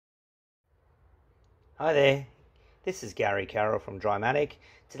Hi there, this is Gary Carroll from Tramex.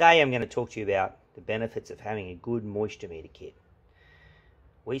 Today I'm going to talk to you about the benefits of having a good moisture meter kit.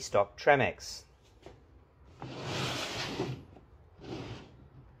 We stock Tramex.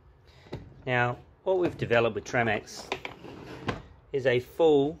 Now, what we've developed with Tramex is a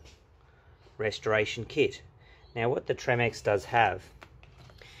full restoration kit. Now, what the Tramex does have,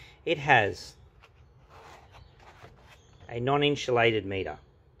 it has a non-insulated meter.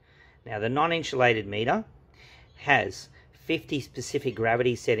 Now, the non-insulated meter has 50 specific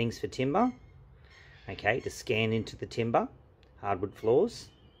gravity settings for timber, okay, to scan into the timber, hardwood floors,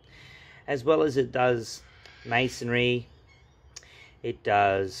 as well as it does masonry, it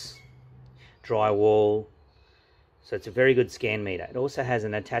does drywall, so it's a very good scan meter. It also has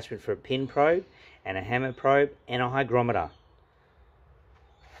an attachment for a pin probe and a hammer probe and a hygrometer.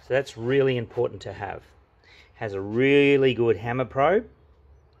 So that's really important to have. It has a really good hammer probe,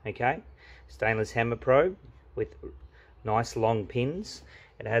 okay, stainless hammer probe with nice long pins.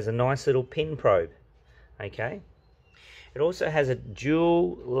 It has a nice little pin probe, okay. It also has a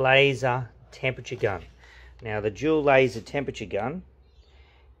dual laser temperature gun. Now, the dual laser temperature gun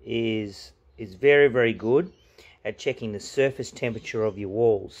is very, very good at checking the surface temperature of your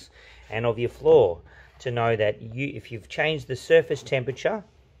walls and of your floor to know that if you've changed the surface temperature,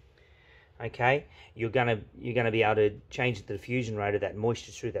 okay, you're gonna be able to change the diffusion rate of that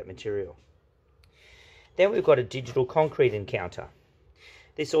moisture through that material. Then we've got a digital concrete encounter.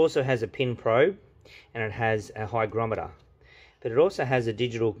 This also has a pin probe and it has a hygrometer, but it also has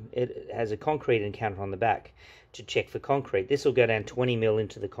a concrete encounter on the back to check for concrete. This will go down 20 mil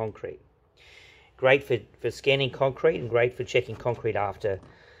into the concrete. Great for scanning concrete and great for checking concrete after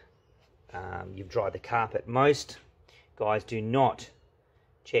you've dried the carpet. Most guys do not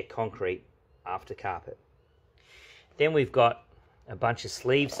check concrete after carpet. Then we've got a bunch of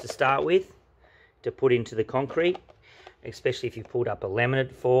sleeves to start with to put into the concrete, especially if you pulled up a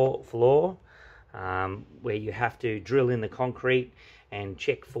laminate floor where you have to drill in the concrete and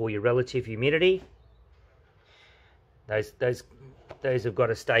check for your relative humidity. Those have got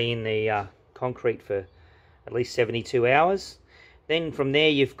to stay in the concrete for at least 72 hours. Then from there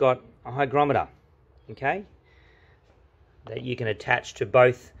you've got a hygrometer, okay, that you can attach to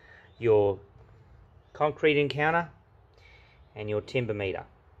both your concrete encounter and your timber meter.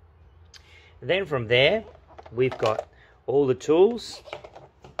 Then from there we've got all the tools,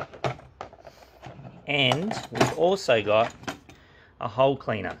 and we've also got a hole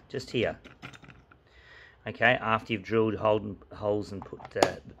cleaner just here, okay, after you've drilled holes and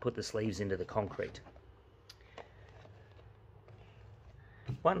put the sleeves into the concrete.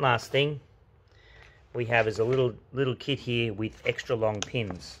 One last thing we have is a little kit here with extra long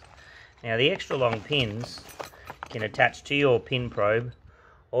pins. Now, the extra long pins can attach to your pin probe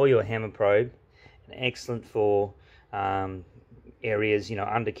or your hammer probe, and excellent for areas, you know,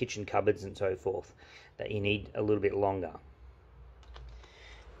 under kitchen cupboards and so forth, that you need a little bit longer.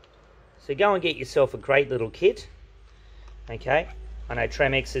 So go and get yourself a great little kit, okay. I know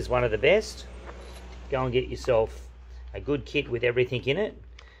Tramex is one of the best. Go and get yourself a good kit with everything in it,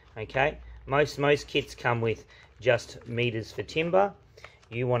 okay. Most kits come with just meters for timber.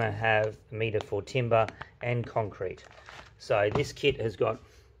 You want to have a meter for timber and concrete. So this kit has got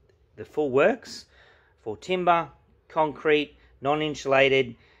the full works for timber, concrete,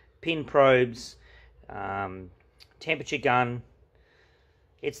 non-insulated, pin probes, temperature gun.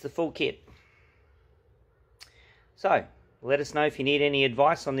 It's the full kit. So let us know if you need any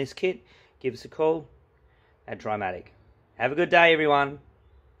advice on this kit. Give us a call at Tramex. Have a good day, everyone.